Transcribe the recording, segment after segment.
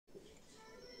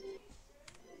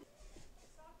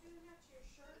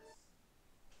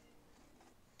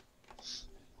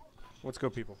Let's go,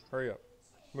 people. Hurry up.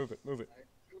 Move it, move it.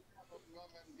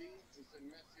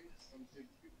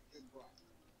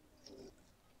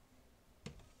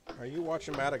 Are you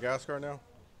watching Madagascar now?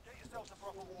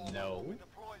 No.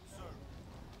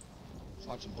 Just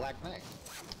watching Black Knight.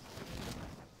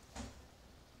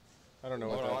 I don't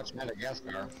know I what want to that. watch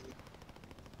Madagascar.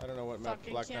 I don't know what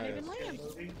Fucking Black can't Knight even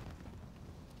is. land.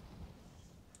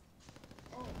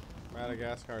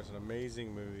 Madagascar is an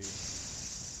amazing movie.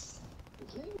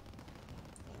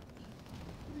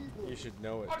 You should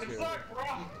know it too.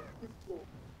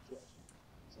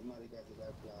 Somebody got to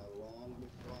that fly long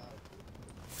before I.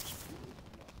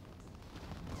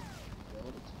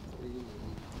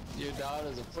 Your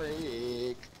daughter's a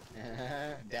freak.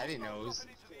 Daddy knows.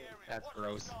 That's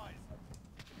gross.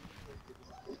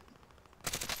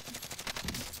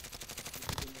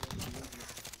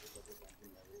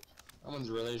 Someone's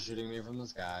really shooting me from the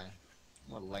sky.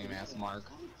 What a lame ass mark.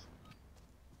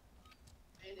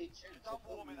 Stop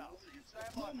warming up. Stand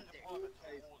by for deployment to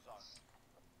the war zone.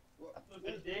 Look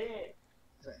at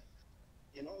that.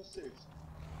 In all seriousness.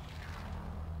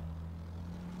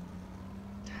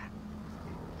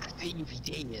 I think you'd be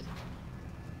dead.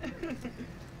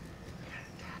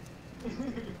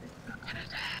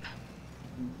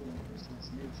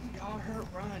 Y'all hurt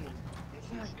Ronnie.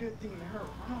 It's not a good thing to hurt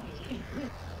Ronnie.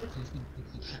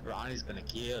 Ronnie's gonna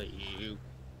kill you.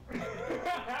 Secure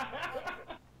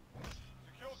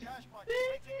cash by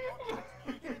completing contracts,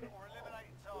 looting, or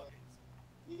eliminating targets.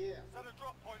 Yeah. Set a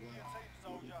drop point for your team,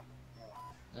 soldier.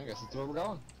 I guess that's where we're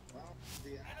going.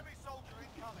 Enemy soldier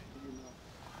incoming.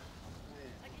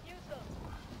 I can use them.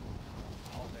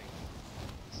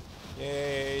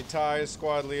 Yay, Ty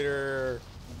squad leader.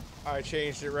 I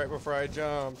changed it right before I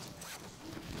jumped.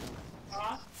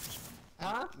 Huh?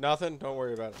 Nothing? Don't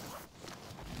worry about it.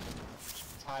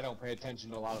 I don't pay attention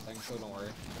to a lot of things, so don't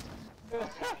worry.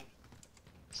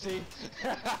 See?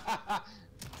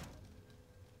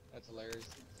 That's hilarious.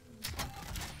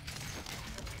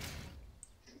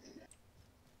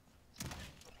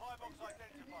 Supply box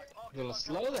identified. Mark A little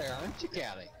slow there, aren't you,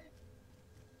 Callie?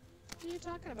 What are you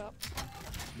talking about?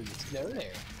 A little slow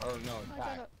there. Or no, I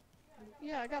back. got a,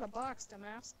 yeah, I got a box,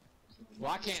 dumbass.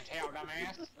 Well, I can't tell,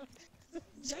 dumbass.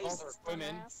 Jesus, are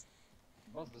women. dumbass.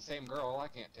 Both the same girl, I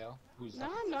can't tell. Who's No,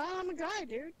 I'm not. I'm a guy,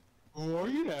 dude. Who are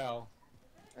you now?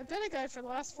 I've been a guy for the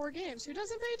last 4 games. Who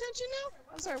doesn't pay attention now?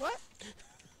 I'm sorry, what?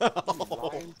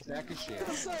 Lying sack of shit.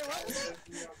 I'm sorry, what?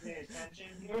 You don't pay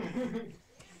attention.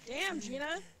 Damn,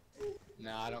 Gina.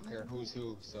 No, I don't care who's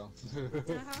who, so.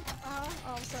 Oh,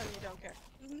 I'm sorry, you don't care.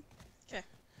 Okay.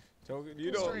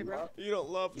 You Cool story, bro.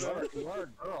 love You that. are a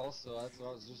girl, so that's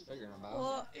what I was just figuring about.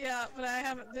 Well, yeah, but I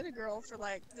haven't been a girl for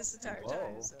like this entire Whoa.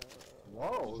 time, so.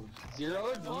 Whoa,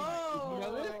 Zero? Did you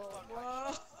know this?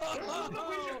 Whoa!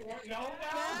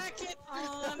 Back it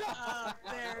on up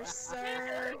there,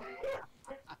 sir.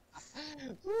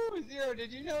 Ooh, Zero,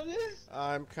 did you know this?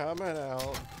 I'm coming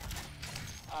out.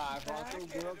 I've also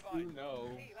girls who know.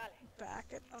 Back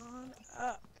it on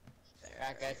up there.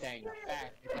 Back that thing,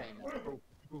 back the thing, boop,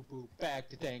 boop, boop, back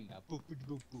the thing, boop, boop,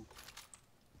 boop, boop.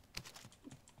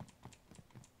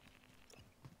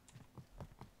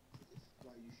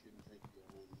 Why you shouldn't take your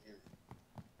own hearing.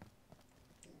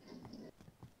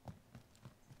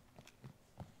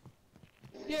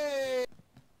 Yay!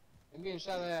 I'm getting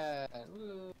shot at.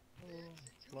 Woo.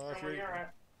 Well, if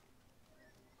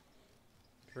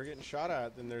you're getting shot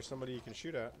at, then there's somebody you can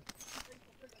shoot at.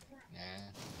 Nah.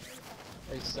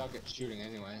 They suck at shooting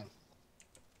anyway.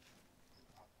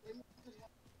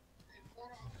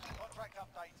 Contract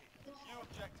updated. New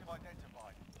objective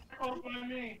identified. Open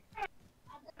me.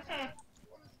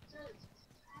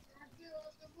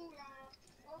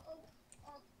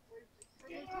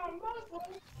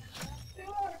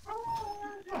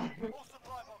 All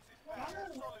supply boxes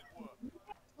found. Solid work.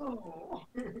 Oh.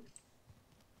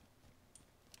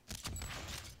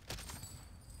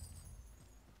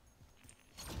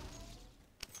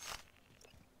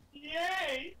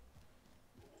 Yay!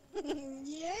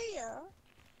 Yeah.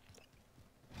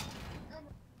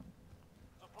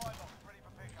 Supply box ready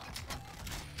for pickup.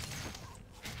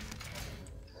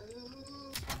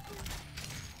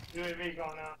 UAV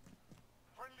going out.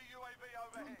 Friendly UAV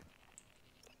overhead.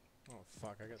 Oh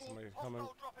fuck! I got somebody coming.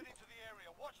 Hostile dropping into the area.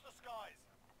 Watch the skies.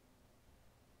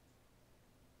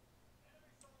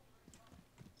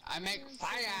 I make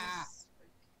fire!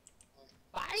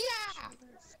 Fire!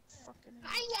 Fucking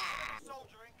Fire!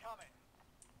 Soldier incoming.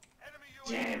 Enemy UAV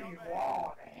Damn you overhead.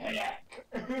 all the heck!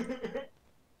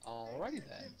 Alrighty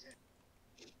then.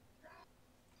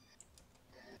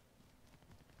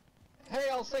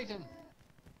 Hail Satan!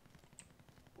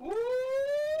 Woo!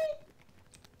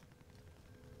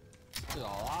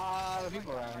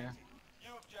 people around here.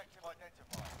 New objective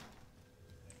identified.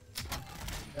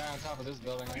 Guy on top of this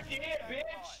building. You dead,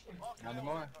 bitch! Not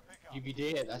anymore. You be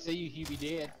dead. I say you be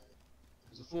dead.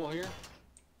 There's a fool here.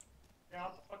 Get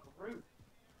off the fucking roof.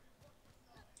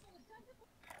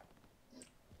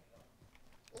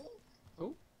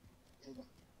 Who?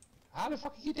 How the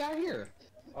fuck did he get down here?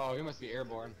 Oh, he must be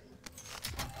airborne.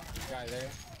 Guy there.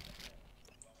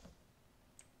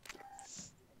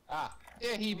 Ah,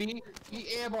 yeah, he be. He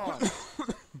airborne.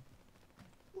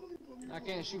 I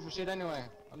can't shoot for shit anyway.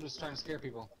 I'm just trying to scare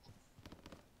people.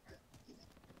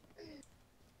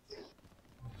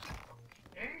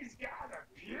 He's got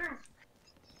a puke!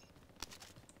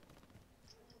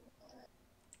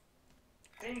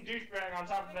 Same douchebag on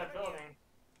top of that building.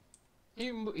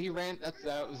 He ran.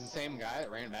 That was the same guy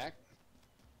that ran back.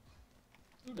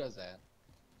 Who does that?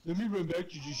 Let me run back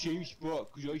to the same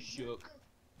spot, cause I suck.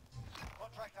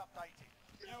 Contract updated.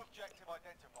 New objective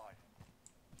identified.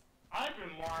 I've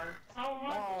been marked. How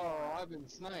much? Oh, I've been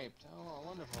sniped. Oh,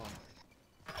 wonderful.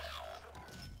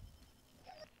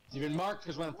 You've been marked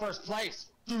because we're in first place,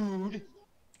 dude.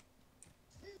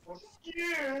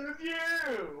 Excuse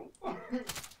you!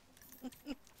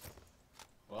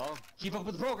 Well, keep up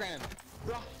with the program.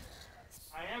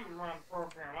 I am running the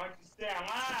program. I can stay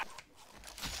alive.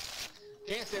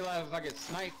 Can't stay alive if I get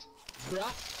sniped,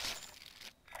 bruh.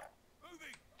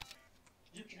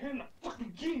 Get your hand in the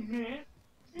fucking game, man.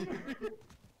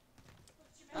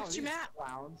 What's your map?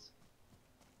 Clowns.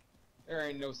 There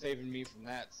ain't no saving me from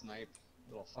that snipe,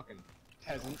 little fucking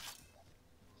peasant.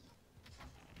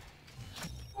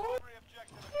 Primary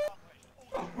objective accomplished.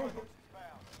 All targets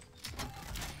found.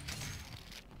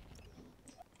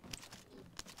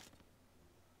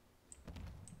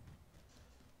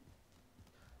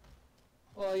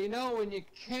 Well, you know, when you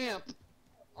camp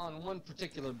on one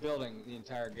particular building the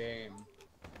entire game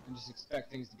and just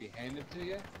expect things to be handed to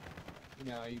you, you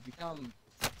know, you become,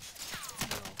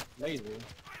 lazy.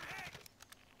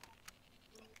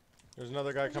 There's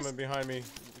another guy coming behind me.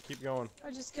 Keep going.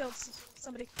 I just killed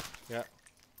somebody. Yeah.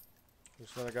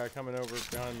 There's another guy coming over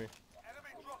behind me.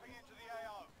 Enemy dropping into the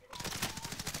AO.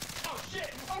 Oh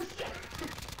shit! Oh shit!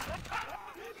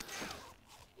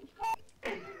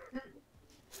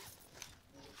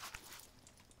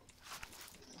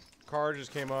 Car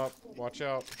just came up. Watch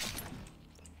out.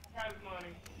 Guy's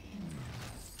money.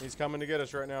 He's coming to get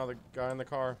us right now, the guy in the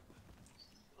car.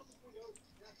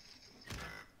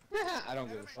 I don't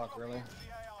give a fuck, really.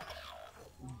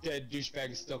 Dead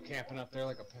douchebag is still camping up there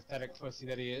like a pathetic pussy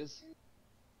that he is.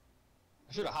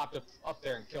 I should have hopped up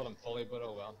there and killed him fully, but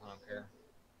oh well, I don't care.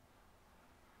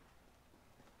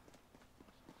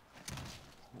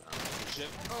 Oh, shit.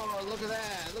 Oh, look at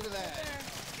that! Look at that!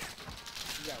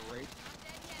 You got raped.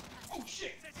 Oh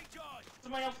shit!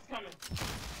 Somebody else is coming.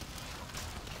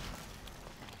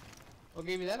 What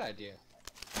gave you that idea?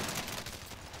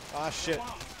 Ah, shit. Come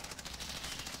on.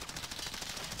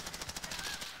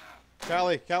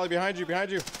 Callie, behind you,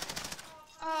 behind you.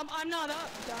 I'm not up,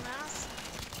 dumbass.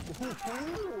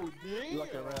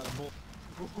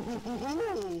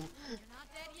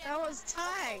 That was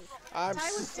Ty. I'm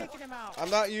Ty was taking him out. I'm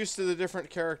not used to the different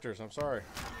characters. I'm sorry.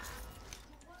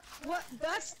 What?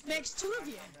 That makes two of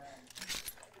you.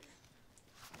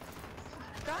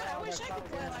 God, I wish I could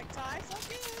play like Ty.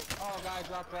 Fuck you. Oh, guy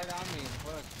dropped right on me.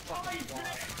 What a fucking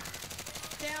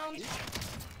Down.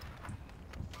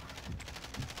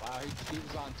 Wow, he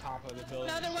was on top of the building.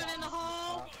 Another one in the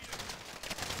hall.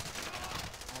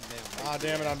 Ah,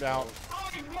 damn it, I'm down.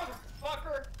 Oh, you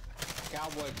motherfucker!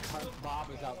 Cowboy Bob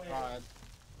is outside.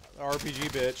 RPG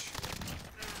bitch.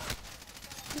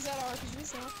 Is that RPG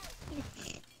so?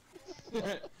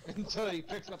 Until he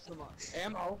picks up some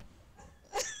ammo.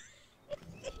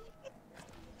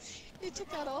 He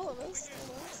took out all of us.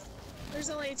 There's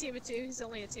only a team of two. He's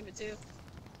only a team of two.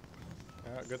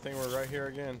 Yeah, good thing we're right here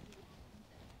again.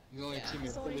 He's only a team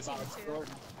it's of only Billy team Bob of two.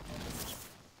 Gordon.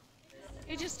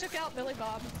 He just took out Billy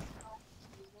Bob.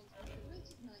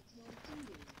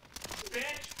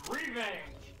 Bitch, revenge!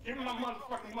 Give me my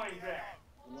motherfucking money back!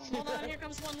 Hold on, here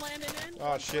comes one landing in.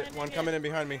 Oh shit, landing one coming in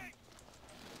behind me.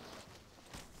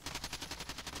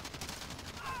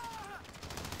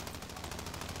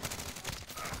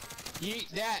 Eat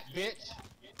that, bitch!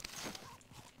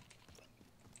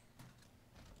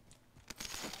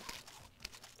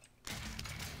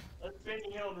 Let's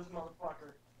Benny Hill this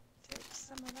motherfucker. Take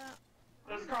some of that.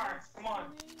 This car, come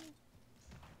on.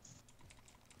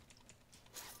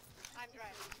 I'm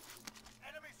driving.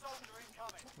 Enemy soldier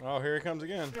incoming. Oh, here he comes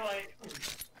again. Too late.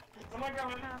 Somebody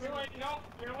coming. Too late. Nope.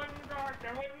 Get away from the car.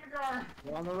 Get away from the car.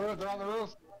 They're on the roof, they're on the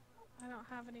roof. I don't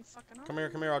have any fucking armor.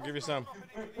 Come here, I'll give you some.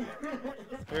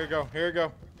 Here you go, here you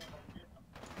go.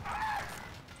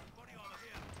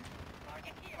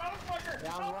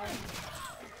 Down one.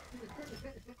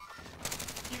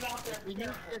 He's out there.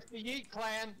 It's the Yeet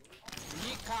clan. The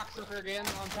Yeet cocksucker again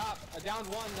on top. Down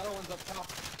one, another one's up top.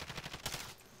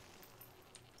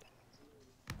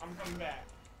 I'm coming back.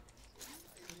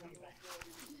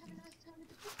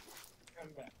 Come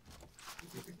back.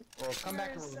 Well, come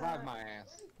back and Where's, revive my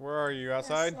ass. Where are you,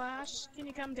 outside? Slash, can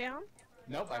you come down?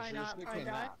 Nope, I Probably sure not, as shit probably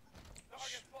cannot.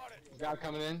 Target spotted. Guy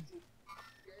coming in.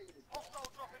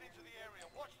 Hostile dropping into the area.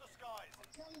 Watch the skies.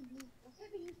 Telling me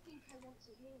whatever you think I want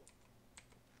to hear.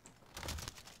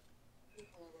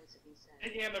 People I want to be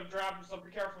said. He ended up dropping, so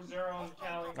be careful, Zero on the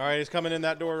Cali. Alright, he's coming in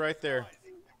that door right there.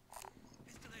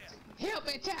 Help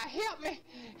me, Ty! Help me!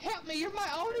 Help me! You're my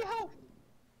only hope!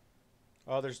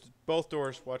 Oh, there's both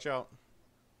doors. Watch out.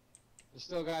 There's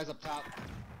still guys up top.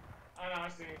 I know, I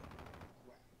see.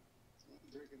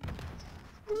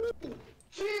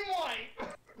 Team White!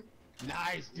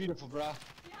 Nice, beautiful, bruh.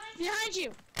 Behind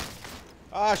you!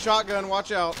 Ah, shotgun.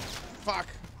 Watch out. Fuck.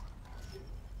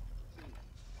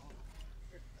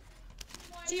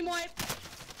 Team wipe!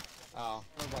 Oh,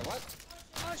 I was like, what?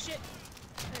 Oh shit!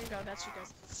 There you go, that's you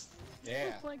guys.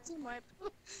 Yeah. Like team wipe.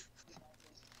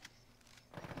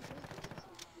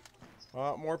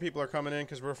 More people are coming in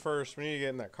because we're first. We need to get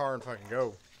in that car and fucking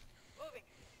go. Moving.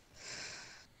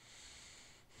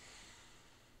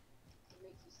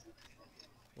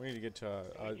 We need to get to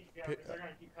They're gonna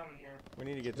keep coming here. we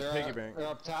need to get to They're, piggy bank. they're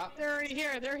up top. They're already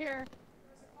here, they're here.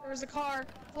 There's a car,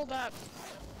 pulled up.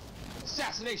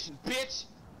 Assassination, bitch!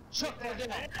 Chuck the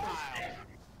dead style.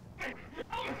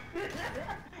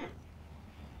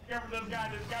 Careful, this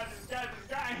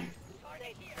guy.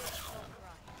 Stay here.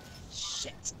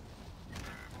 Shit.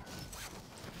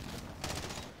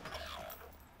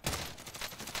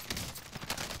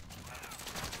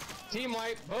 Team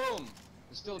wipe, boom!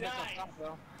 There's still a bitch Nice. up top,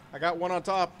 though. I got one on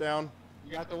top down.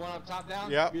 You got the one up top down?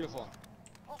 Yep. Beautiful.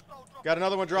 Hostile dropping. Got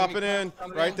another one dropping in.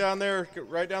 Coming Right in. down there.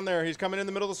 Right down there. He's coming in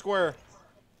the middle of the square.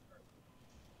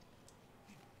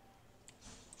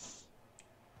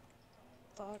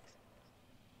 Fuck.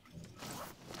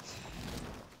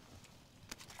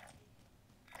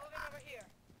 Moving over here.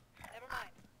 Never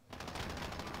mind.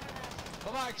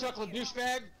 Bye-bye, chocolate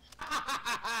douchebag.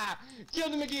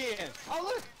 Killed him again. Oh,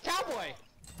 look, cowboy.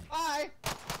 Bye.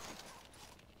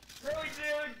 Really,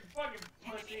 dude? You fucking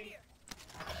pussy.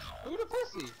 Who the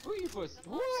pussy? Who you pussy?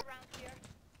 What? Around here.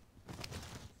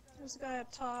 There's a guy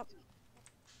up top.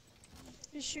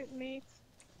 He's shooting me.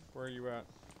 Where are you at?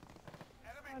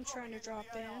 I'm trying to drop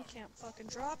in. Can't fucking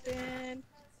drop in.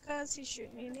 Cause he's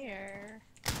shooting me in the air.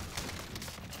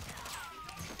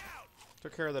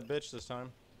 Took care of that bitch this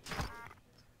time.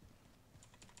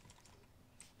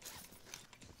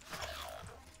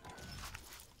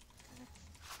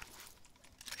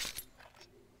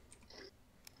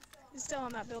 He's still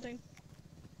in that building.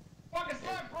 Fucking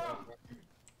stuck, bro.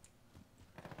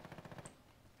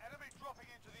 Enemy dropping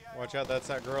into the area. Watch out. That's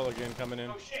that girl again coming in.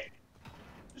 Oh shit.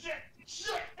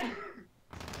 Shit.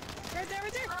 Right there,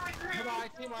 right there! Goodbye,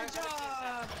 team wipe.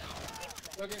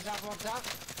 Look at top on top.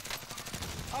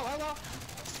 Oh, hello.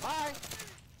 Bye.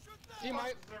 Team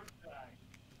wipe.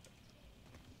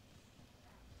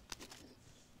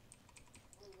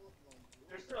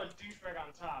 There's still a douchebag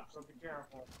on top, so be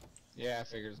careful. Yeah, I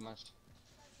figured as much.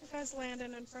 That guy's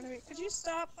landing in front of me. Could you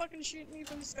stop fucking shooting me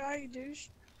from the sky, you douche?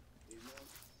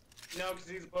 No, because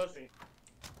he's a pussy.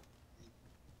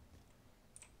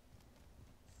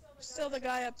 Still the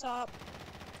guy up top.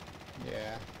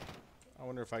 Yeah. I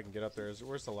wonder if I can get up there.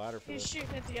 Where's the ladder for He's this?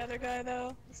 shooting at the other guy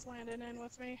though. He's landing in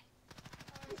with me.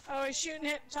 Oh, he's shooting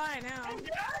at Ty now.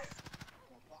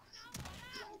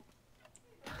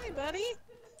 Hey, buddy.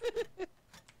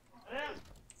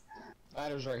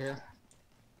 Ladder's right here.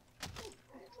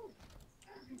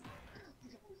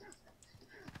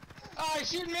 Oh,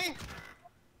 he's shooting me!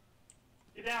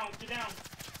 Get down.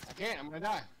 I can't, I'm gonna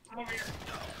die. Come over here.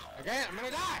 I can't, I'm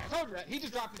gonna die! I told you that. He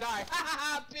just dropped to die. Ha ha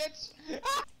ha, bitch!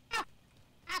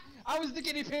 I was the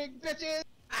guinea pig, bitches!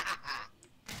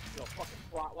 You fucking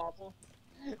twat waffle.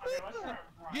 Okay, let's try.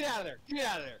 Get out of there! Get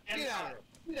out of there! Get out of there!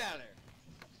 Get out of there!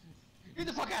 Get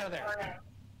the fuck out of there! Okay.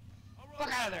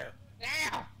 Fuck out of there!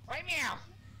 Now! Right now!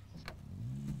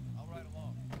 I'll ride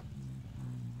along.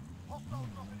 Hostile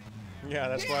dropping into the area. Yeah,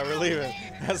 that's why we're leaving.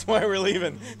 That's why we're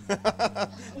leaving.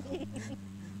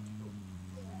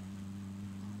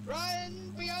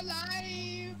 Run for your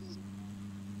lives!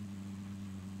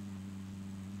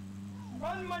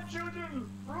 Run, my children!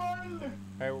 Run!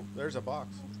 Hey, there's a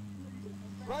box.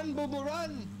 Run, boo boo,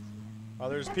 run! Oh,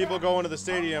 there's people going to the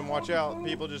stadium. Watch out.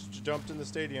 People just jumped in the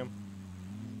stadium.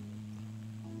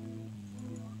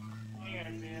 Hang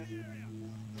on, man.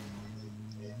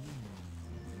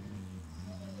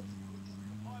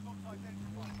 Supply box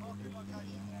identified. Marking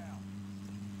location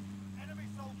now. Enemy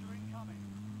soldier incoming.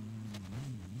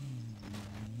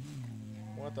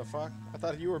 What the fuck? I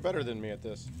thought you were better than me at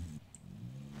this.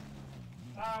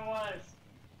 I was.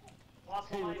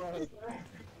 Lost my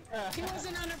life. He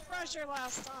wasn't under pressure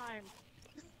last time.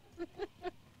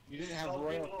 You didn't have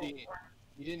royalty.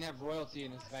 You didn't have royalty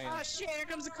in his veins. Oh shit, here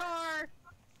comes a car.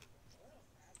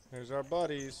 There's our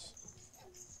buddies.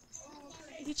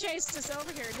 He chased us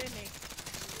over here, didn't he?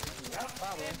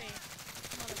 Probably. Didn't he?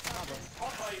 Motherfucker. I'll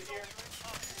play it here.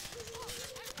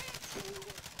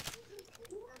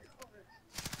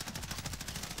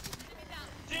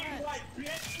 Dig white,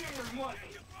 bitch, give her money.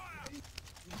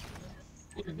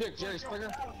 Eat your dick, Jerry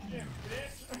Springer.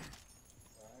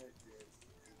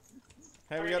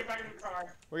 Hey, Get back in the car.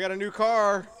 we got a new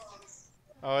car.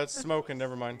 Oh, it's smoking.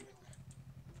 Never mind.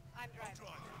 I'm driving.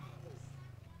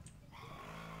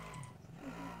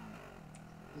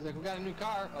 He's like, we got a new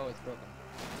car. Oh, it's broken.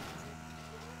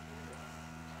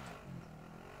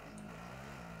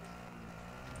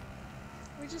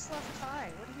 We just left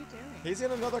Ty. What are you doing? He's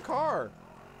in another car.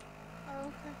 Oh,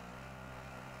 okay.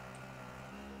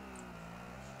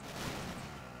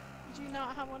 Do you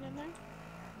not have one in there?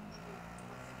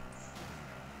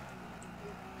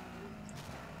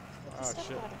 Oh Step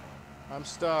shit. on it. I'm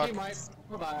stuck. Hey, Mike.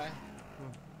 Bye-bye.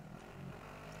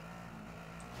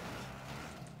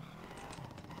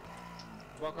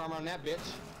 Walk arm on that bitch.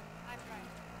 I'm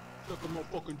driving. Suck on my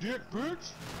fucking dick,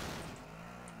 bitch.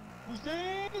 Who's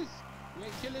this? You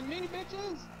ain't killing me,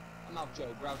 bitches. I'm out, Joe.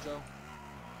 Groucho.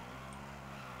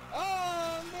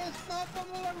 Oh,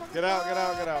 miss. Get out, get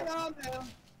out, get out.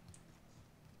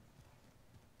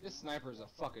 This sniper's a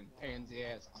fucking pansy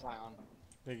ass clown.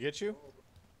 Did he get you?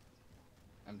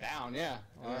 I'm down, yeah.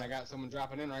 And then I got someone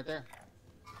dropping in right there.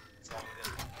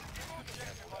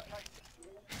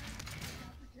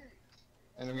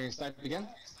 And I'm getting sniped again.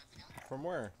 From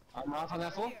where? Armor off on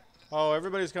that fool. Oh,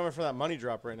 everybody's coming for that money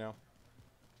drop right now.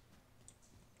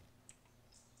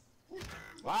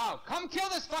 Wow, come kill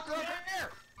this fucker over here!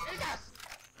 Jesus!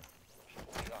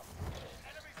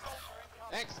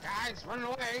 Thanks, guys, running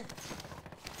away.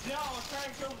 No, I was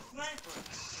trying to kill the sniper.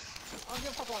 I don't give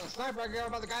a fuck about the sniper, I care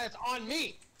about the guy that's on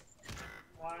me!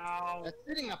 Wow. That's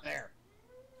sitting up there!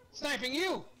 Sniping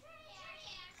you!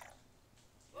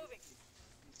 Moving.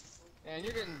 And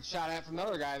you're getting shot at from the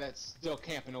other guy that's still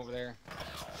camping over there.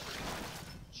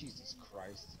 Jesus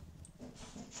Christ.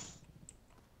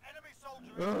 Enemy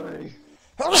soldier.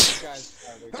 These guys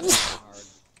are really hard.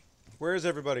 Where is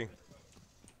everybody?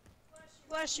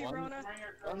 Bless you, Rona.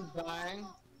 One's dying.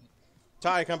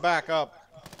 Ty, come back up.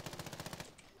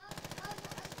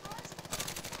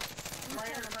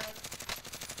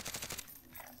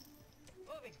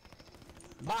 Moving.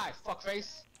 Bye,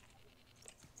 fuckface.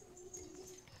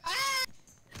 Oh,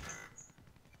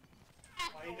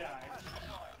 he died.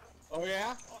 Oh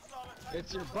yeah?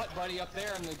 It's your butt buddy up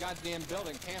there in the goddamn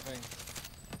building camping.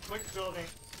 Which building?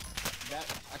 That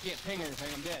I can't ping anything,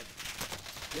 I'm dead.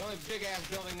 The only big ass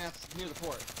building that's near the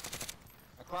port.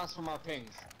 Across from our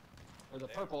pings. Where the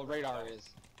purple radar is.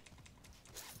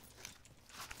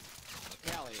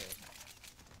 Cali is.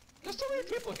 There's too many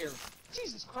people here.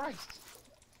 Jesus Christ.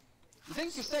 You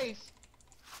think you're safe?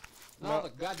 No, No. the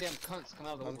goddamn cunts come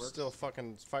out of the I'm woodworks. still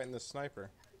fucking fighting this sniper.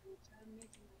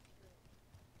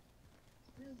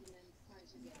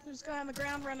 There's a guy on the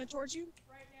ground running towards you.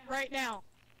 Right now.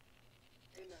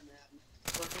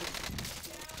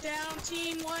 Down,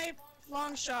 team wipe,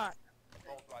 long shot.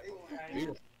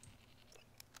 Beautiful.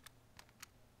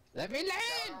 Let me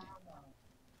land!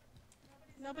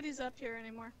 Nobody's up here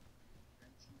anymore.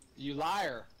 You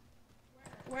liar.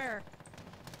 Where?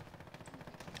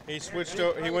 He switched.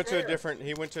 He went to a different.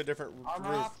 He went to a different Armor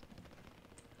roof. off.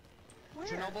 Where?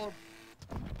 Chernobyl.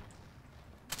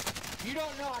 You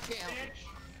don't know, I can't help you.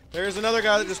 There's another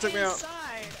guy that just took me out.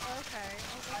 Inside. Okay.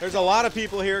 There's a lot of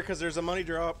people here because there's a money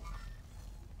drop.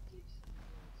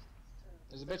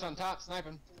 There's a bitch on top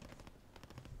sniping.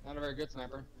 Not a very good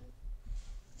sniper.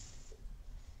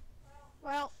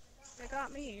 Well, they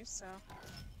got me, so.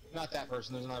 Not that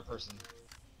person, there's another person.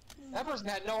 That person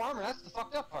had no armor, that's the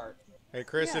fucked up part. Hey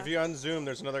Chris, Yeah. if you unzoom,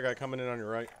 there's another guy coming in on your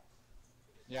right.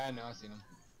 Yeah, I know, I seen him.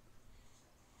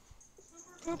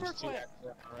 Cooper Just two quit.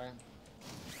 guys, right?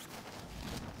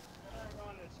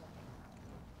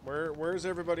 Where's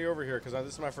everybody over here? Because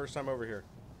this is my first time over here.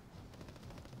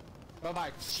 Bye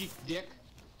bye, cheap dick.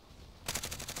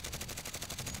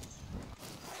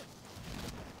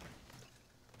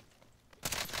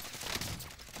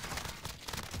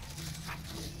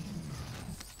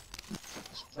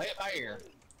 Play it by ear.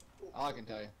 All I can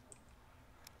tell you.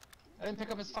 I didn't pick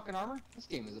up his fucking armor? This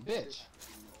game is a bitch.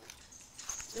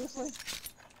 Seriously?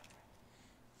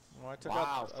 Well, I took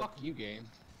Wow, out, fuck you, game.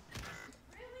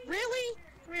 Really?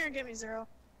 Come here and get me, Zero.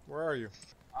 Where are you?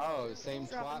 Oh, the same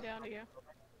Dropping twat. down to you.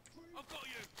 I've got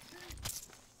you.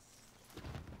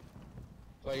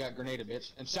 So you got grenaded,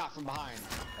 bitch, and shot from behind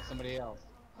by somebody else.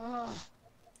 Oh,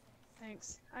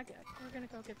 thanks. We're gonna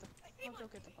go get the. I'll go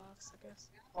get the box, I guess.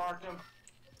 Parked him.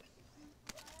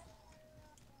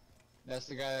 That's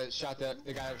the guy that shot the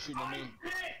guy that was shooting at me.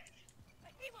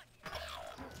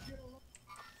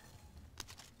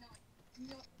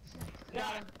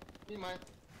 Got him. He might.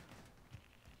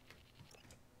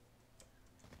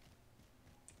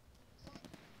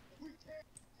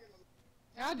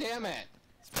 God damn it!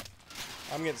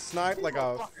 I'm getting sniped like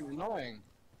a. Fucking annoying.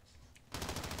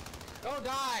 Go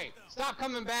die! Stop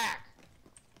coming back!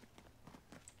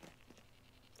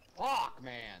 Fuck,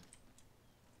 man.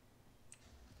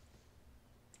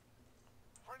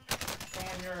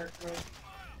 On your quick.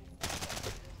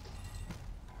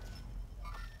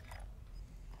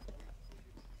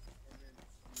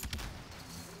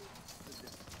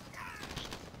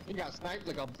 He got sniped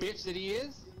like a bitch that he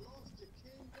is.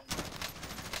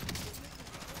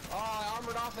 Oh, I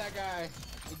armored off that guy.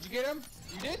 Did you get him?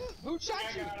 You didn't? Who shot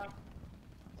you? I got him.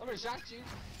 Somebody shot you.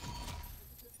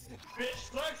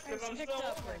 Bitch sucks I because I'm picked still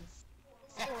up open.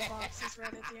 like 4 boxes right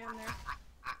at the end there.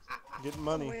 Getting All the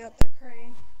money. way up the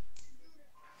crane.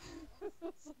 It's like,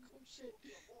 oh shit.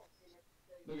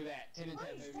 Look at that. 10 and 10,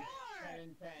 baby. 10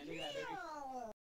 and 10. Look at that, baby.